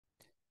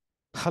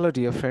Hello,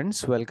 dear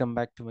friends. Welcome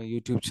back to my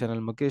YouTube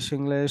channel, Mukesh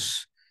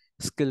English,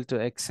 Skill to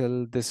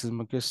Excel. This is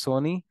Mukesh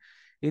Soni.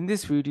 In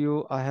this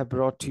video, I have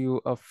brought to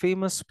you a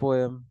famous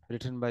poem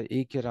written by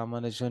A.K.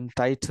 Ramanujan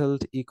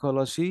titled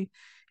Ecology.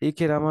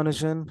 A.K.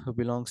 Ramanujan, who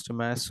belongs to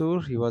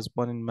Mysore, he was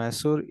born in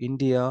Mysore,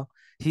 India.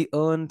 He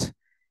earned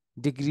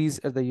degrees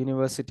at the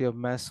University of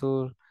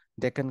Mysore,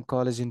 Deccan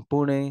College in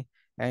Pune,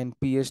 and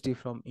PhD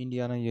from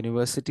Indiana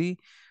University.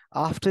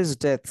 After his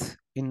death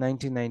in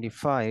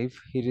 1995,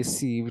 he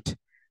received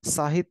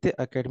Sahitya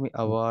Academy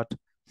Award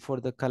for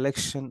the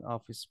collection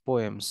of his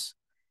poems.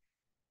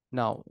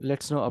 Now,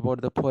 let's know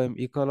about the poem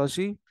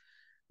Ecology.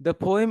 The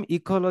poem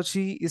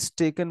Ecology is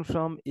taken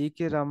from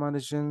A.K.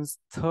 Ramanujan's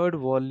third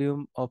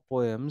volume of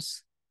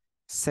poems,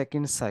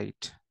 Second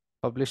Sight,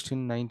 published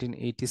in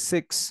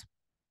 1986.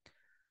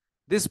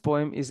 This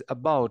poem is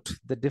about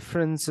the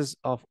differences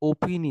of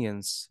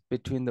opinions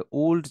between the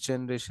old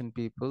generation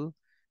people,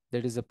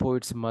 that is the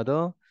poet's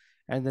mother,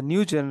 and the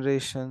new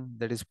generation,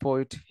 that is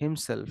poet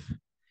himself.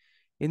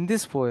 In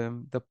this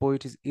poem, the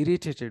poet is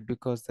irritated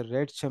because the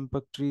red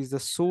champak tree is the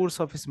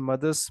source of his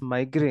mother's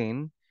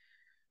migraine.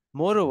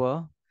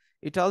 Moreover,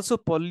 it also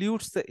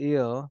pollutes the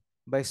air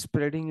by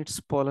spreading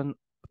its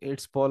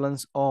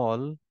pollens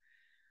all.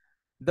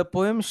 The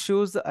poem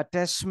shows the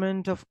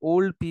attachment of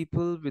old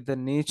people with the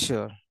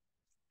nature.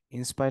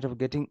 In spite of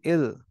getting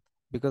ill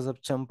because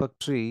of champak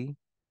tree,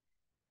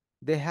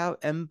 they have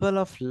ample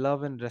of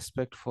love and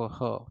respect for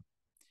her.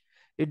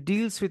 It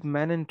deals with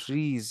man and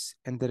trees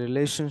and the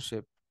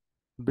relationship,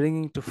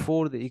 bringing to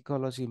fore the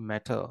ecology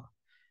matter.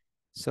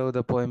 So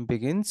the poem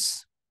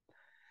begins.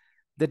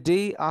 The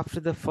day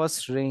after the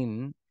first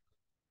rain,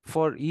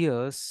 for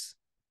years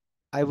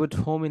I would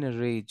home in a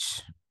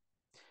rage,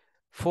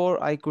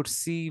 for I could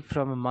see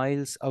from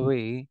miles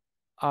away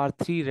our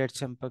three red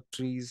champak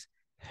trees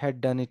had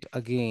done it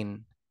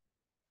again,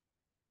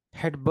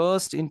 had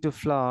burst into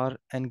flower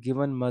and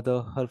given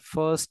mother her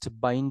first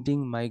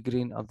binding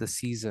migraine of the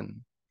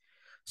season.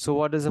 So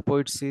what does the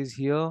poet says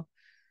here?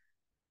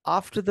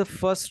 After the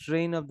first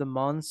rain of the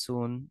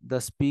monsoon,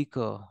 the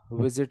speaker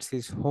visits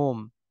his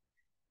home.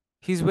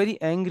 He's very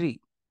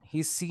angry.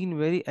 He's seen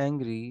very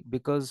angry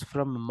because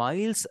from a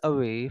mile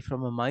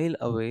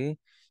away,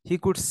 he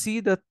could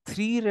see the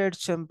three red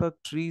champak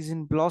trees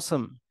in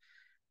blossom.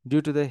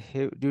 Due to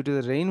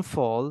the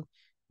rainfall,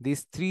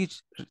 these three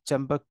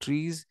champak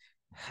trees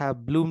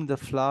have bloomed the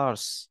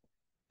flowers,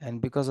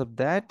 and because of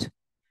that,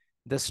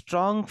 the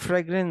strong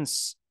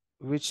fragrance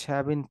which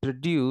have been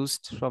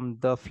produced from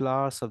the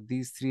flowers of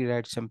these three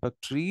red champak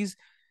trees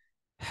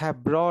has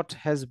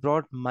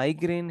brought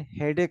migraine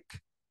headache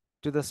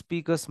to the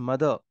speaker's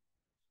mother.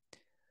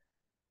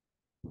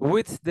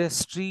 With the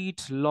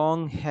street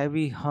long,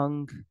 heavy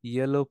hung,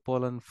 yellow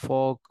pollen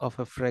fog of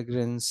a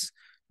fragrance,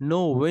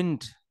 no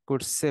wind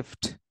could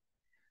sift,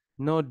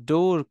 no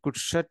door could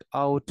shut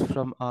out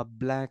from our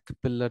black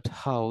pillared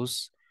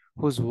house,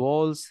 whose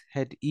walls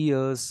had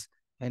ears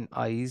and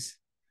eyes,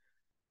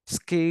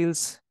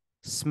 scales,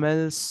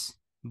 smells,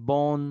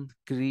 born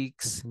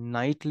creaks,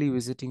 nightly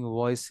visiting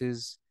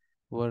voices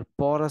were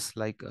porous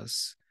like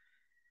us.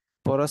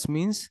 Porous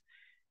means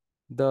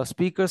the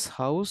speaker's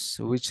house,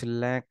 which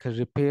lack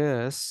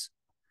repairs,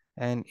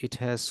 and it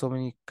has so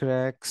many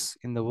cracks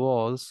in the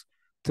walls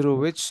through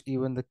which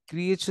even the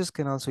creatures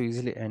can also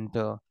easily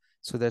enter.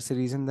 So that's the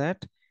reason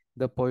that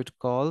the poet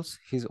calls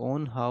his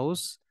own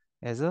house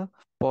as a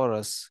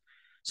porous.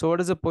 So what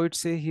does the poet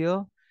say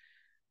here?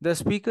 The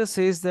speaker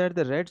says that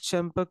the red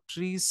champak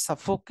tree's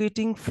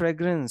suffocating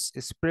fragrance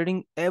is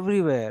spreading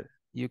everywhere.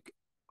 You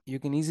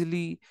can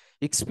easily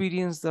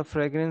experience the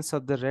fragrance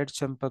of the red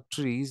champak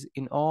trees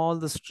in all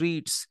the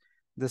streets.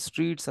 The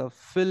streets are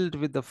filled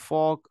with the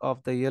fog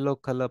of the yellow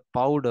color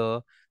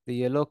powder, the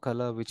yellow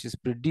color which is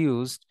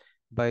produced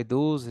by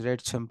those red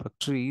champak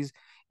trees,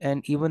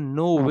 and even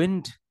no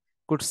wind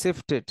could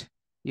sift it.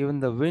 Even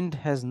the wind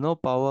has no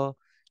power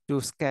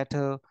to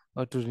scatter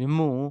or to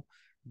remove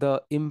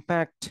the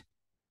impact,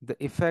 the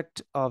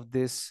effect of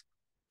this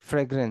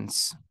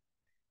fragrance.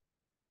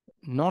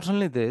 Not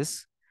only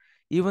this,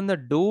 even the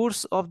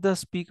doors of the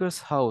speaker's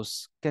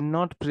house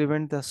cannot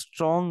prevent the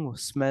strong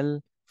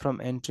smell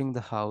from entering the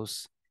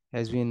house,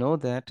 as we know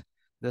that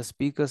the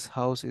speaker's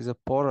house is a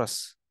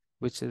porous,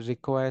 which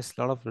requires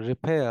a lot of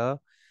repair.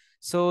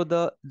 So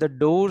the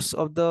doors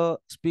of the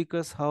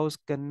speaker's house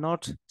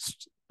cannot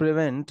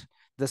prevent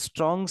the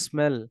strong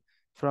smell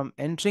from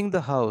entering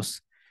the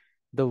house.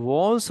 The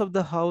walls of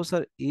the house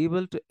are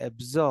able to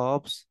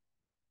absorb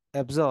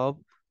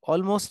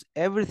almost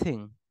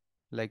everything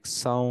like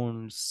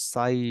sounds,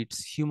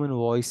 sights, human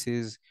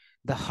voices,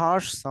 the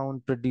harsh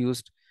sound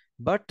produced,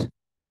 but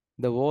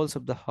the walls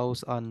of the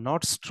house are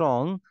not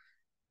strong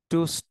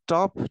to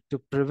stop, to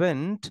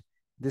prevent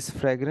this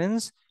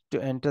fragrance to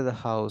enter the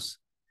house.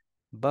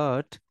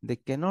 But they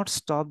cannot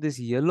stop this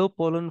yellow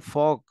pollen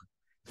fog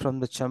from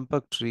the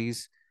champak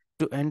trees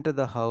to enter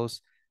the house.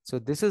 So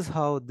this is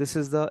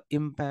the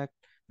impact,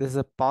 this is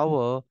the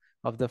power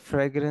of the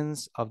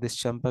fragrance of this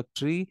champak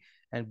tree.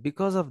 And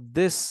because of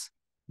this,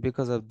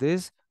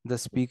 the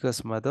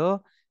speaker's mother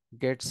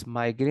gets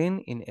migraine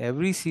in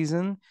every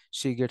season.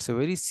 She gets a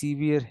very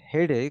severe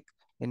headache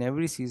in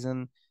every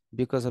season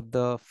because of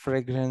the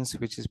fragrance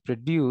which is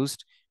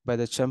produced by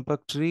the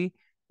champak tree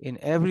in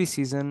every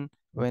season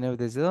whenever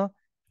there's a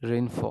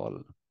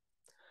rainfall.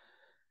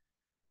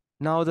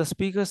 Now the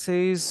speaker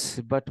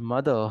says, but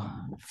mother,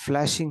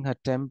 flashing her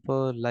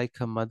temper like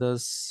her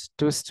mother's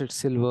twisted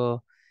silver,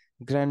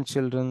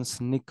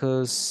 grandchildren's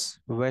knickers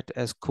wet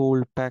as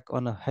cold pack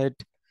on her head,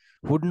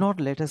 would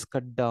not let us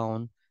cut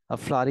down a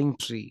flowering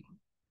tree,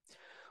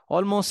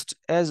 almost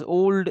as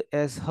old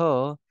as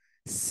her,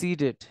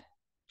 seeded,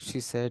 she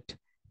said,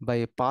 by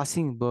a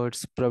passing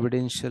bird's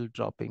providential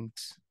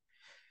droppings.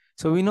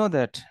 So we know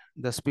that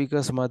the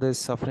speaker's mother is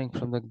suffering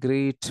from the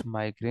great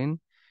migraine,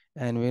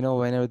 and we know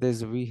whenever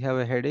we have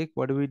a headache,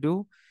 what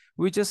do?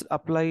 We just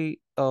apply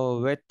a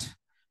wet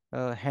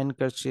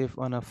handkerchief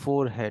on a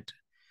forehead.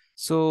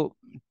 So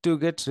to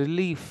get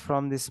relief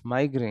from this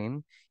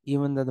migraine,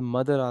 even though the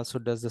mother also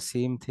does the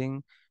same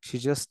thing, she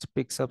just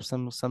picks up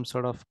some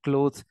sort of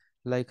cloth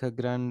like her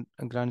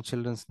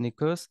grandchildren's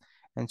knickers,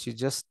 and she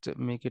just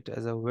make it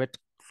as a wet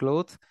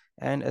cloth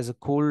and as a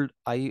cold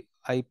eye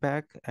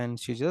pack, and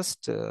she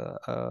just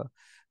the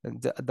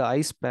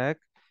ice pack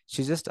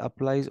she just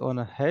applies on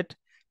her head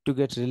to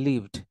get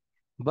relieved.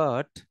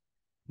 But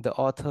the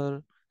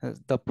author,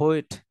 the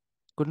poet,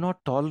 could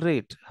not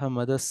tolerate her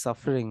mother's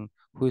suffering,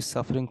 who is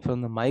suffering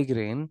from the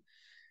migraine.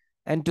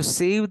 And to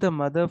save the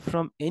mother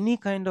from any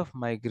kind of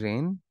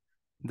migraine,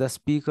 the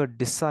speaker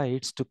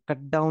decides to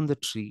cut down the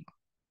tree.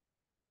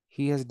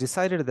 He has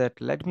decided that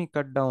let me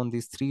cut down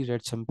these three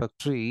red champak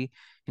tree.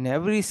 In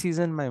every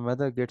season, my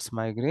mother gets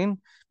migraine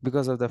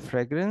because of the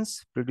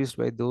fragrance produced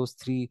by those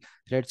three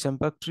red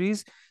champak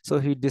trees. So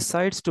he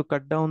decides to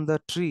cut down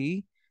the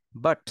tree,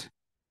 but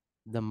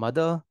the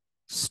mother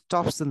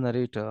stops the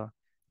narrator.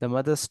 The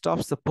mother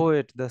stops the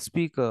poet, the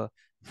speaker,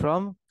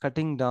 from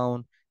cutting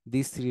down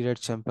these three red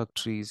champak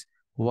trees.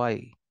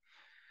 Why?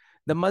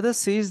 The mother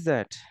says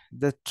that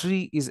the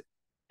tree is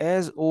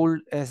as old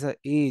as her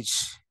age.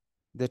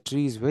 The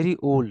tree is very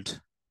old.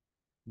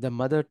 The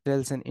mother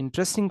tells an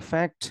interesting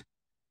fact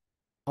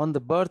on the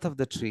birth of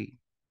the tree.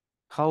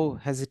 How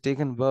has it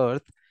taken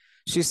birth?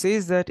 She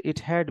says that it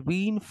had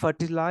been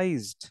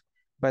fertilized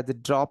by the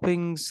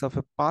droppings of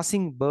a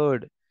passing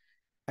bird,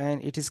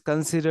 and it is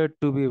considered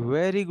to be a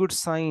very good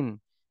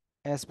sign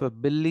as per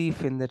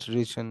belief in that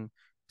region,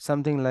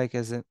 something like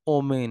as an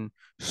omen,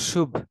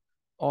 shubh,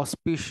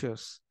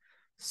 auspicious.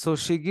 So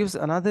she gives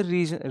another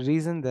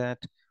reason that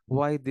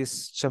why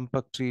this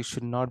champak tree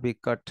should not be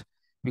cut,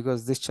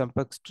 because this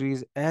champak tree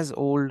is as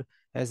old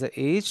as the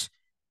age,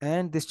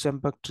 and this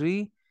champak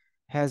tree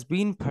has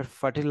been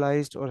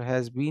fertilized or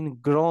has been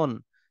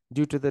grown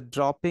due to the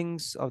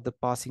droppings of the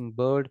passing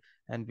bird,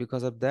 and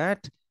because of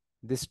that,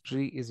 this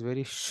tree is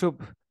very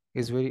shubh,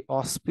 is very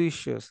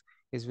auspicious,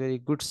 is very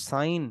good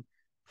sign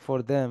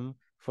for them,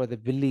 for the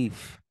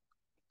belief.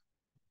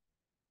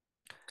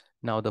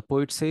 Now the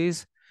poet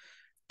says,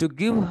 to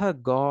give her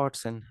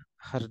gods and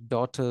her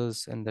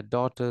daughters and the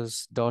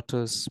daughters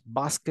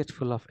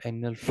basketful of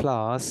annual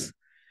flowers,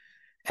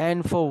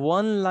 and for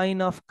one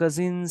line of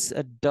cousins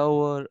a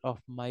dower of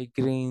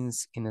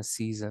migraines in a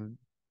season.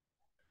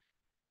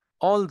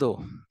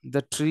 Although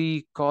the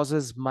tree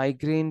causes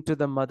migraine to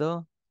the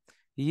mother,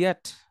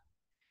 yet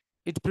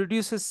it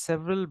produces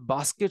several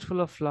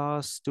basketful of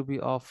flowers to be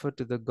offered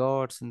to the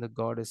gods and the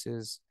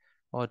goddesses,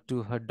 or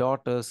to her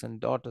daughters and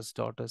daughters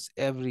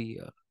every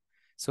year.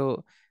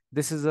 So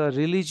this is a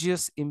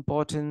religious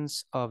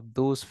importance of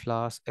those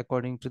flowers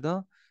according to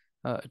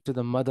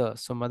the mother.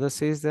 So mother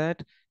says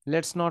that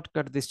let's not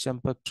cut this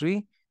champak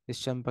tree.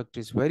 This champak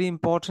tree is very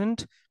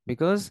important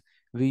because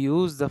we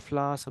use the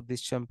flowers of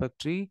this champak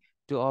tree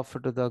to offer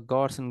to the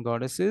gods and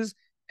goddesses,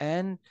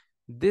 and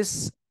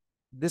this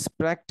this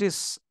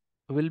practice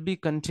will be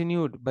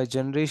continued by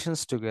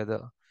generations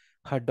together,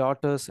 her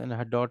daughters and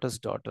her daughter's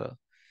daughter.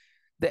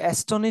 The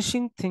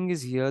astonishing thing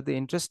is here, the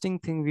interesting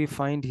thing we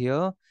find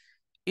here,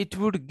 it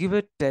would give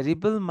a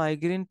terrible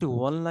migraine to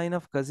one line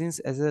of cousins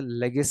as a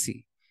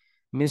legacy.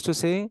 Means to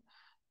say,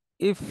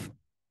 if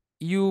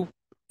you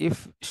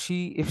if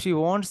she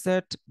wants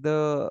that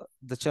the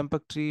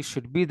champak tree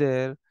should be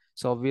there,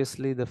 so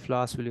obviously the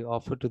flowers will be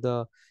offered to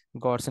the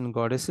gods and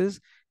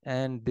goddesses,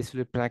 and this will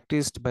be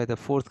practiced by the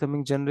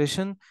forthcoming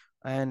generation,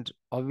 and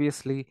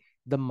obviously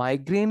the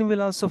migraine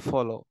will also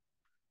follow,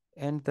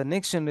 and the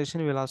next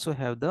generation will also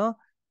have the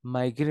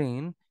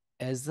migraine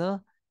as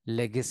a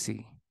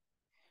legacy.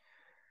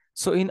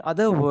 So in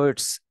other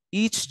words,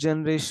 each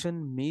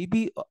generation may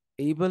be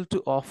able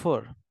to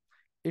offer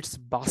its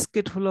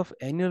basketful of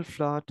annual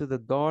flower to the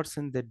gods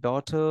and their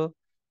daughter,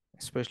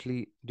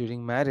 especially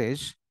during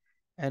marriage.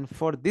 And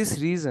for this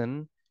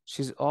reason,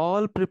 she's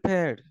all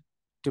prepared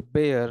to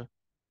bear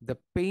the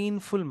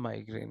painful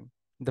migraine,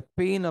 the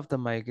pain of the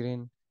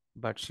migraine.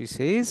 But she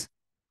says,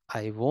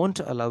 I won't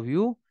allow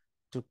you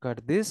to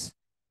cut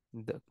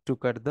to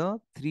cut the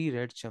three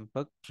red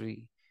champak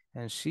tree.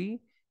 And she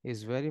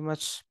is very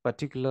much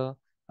particular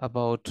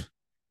about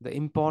the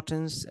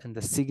importance and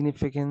the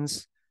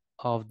significance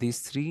of these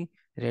three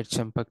red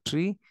champak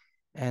tree.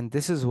 And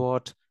this is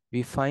what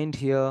we find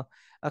here,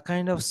 a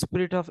kind of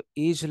spirit of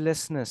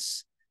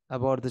agelessness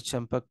about the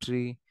champak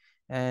tree.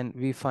 And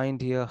we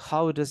find here,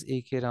 how does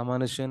A.K.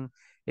 Ramanujan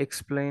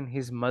explain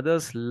his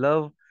mother's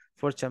love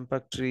for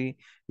champak tree.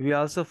 We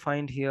also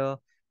find here,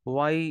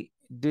 why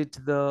did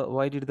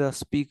the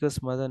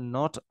speaker's mother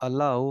not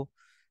allow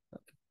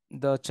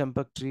the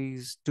champak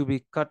trees to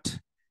be cut?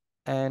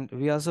 And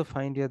we also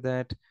find here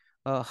that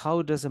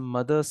how does a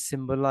mother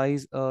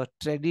symbolize a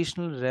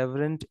traditional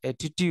reverent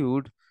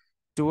attitude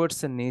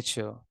towards the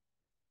nature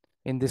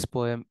in this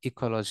poem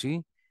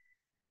Ecology.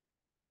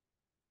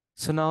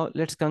 So now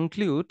let's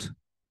conclude.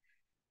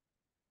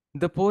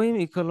 The poem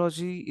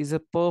Ecology is a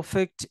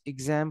perfect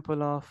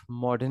example of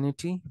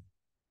modernity.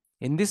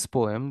 In this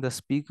poem, the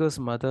speaker's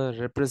mother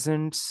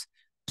represents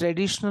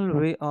traditional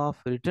way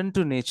of return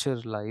to nature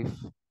life.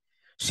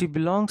 She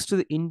belongs to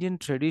the Indian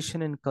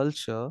tradition and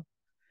culture.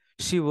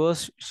 She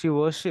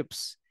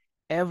worships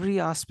every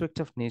aspect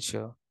of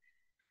nature.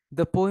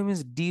 The poem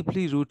is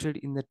deeply rooted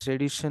in the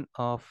tradition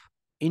of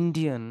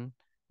Indian,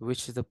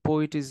 which the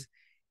poet is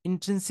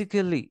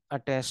intrinsically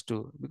attached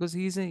to, because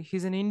he's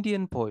an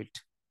Indian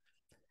poet.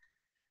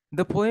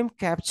 The poem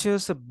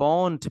captures a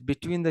bond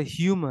between the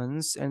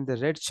humans and the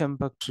red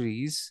champak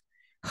trees,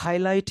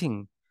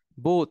 highlighting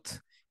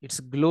both its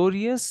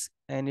glorious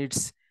and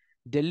its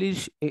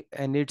deleterious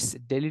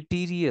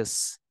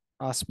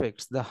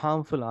aspects, the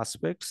harmful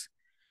aspects.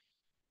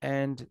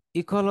 And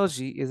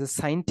ecology is a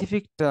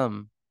scientific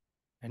term,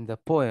 and the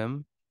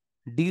poem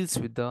deals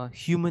with the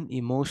human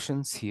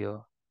emotions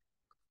here.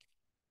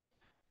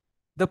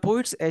 The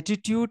poet's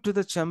attitude to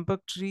the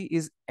champak tree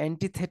is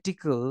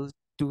antithetical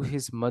to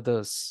his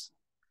mother's.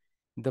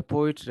 The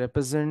poet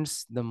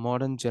represents the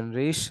modern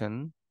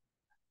generation.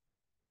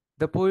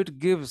 The poet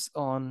gives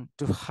on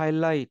to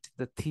highlight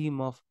the theme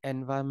of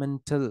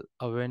environmental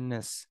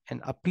awareness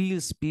and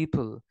appeals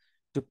people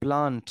to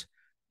plant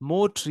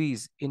more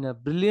trees in a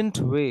brilliant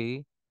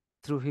way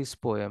through his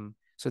poem.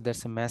 So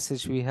that's a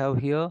message we have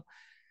here.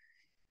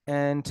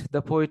 And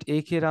the poet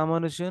A.K.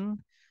 Ramanujan,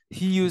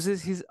 he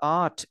uses his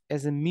art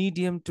as a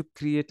medium to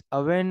create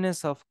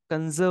awareness of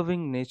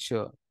conserving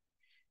nature.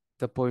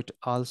 The poet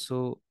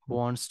also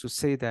wants to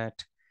say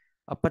that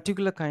a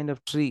particular kind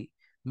of tree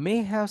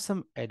may have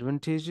some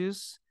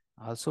advantages,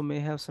 also may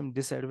have some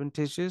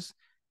disadvantages,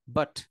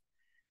 but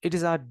it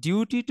is our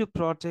duty to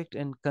protect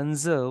and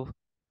conserve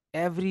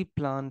every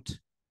plant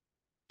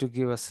to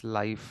give us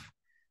life.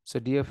 So,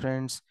 dear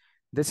friends,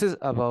 this is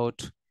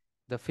about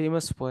the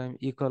famous poem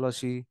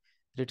Ecology,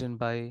 written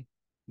by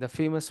the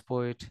famous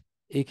poet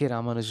A.K.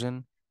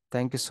 Ramanujan.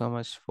 Thank you so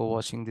much for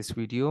watching this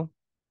video.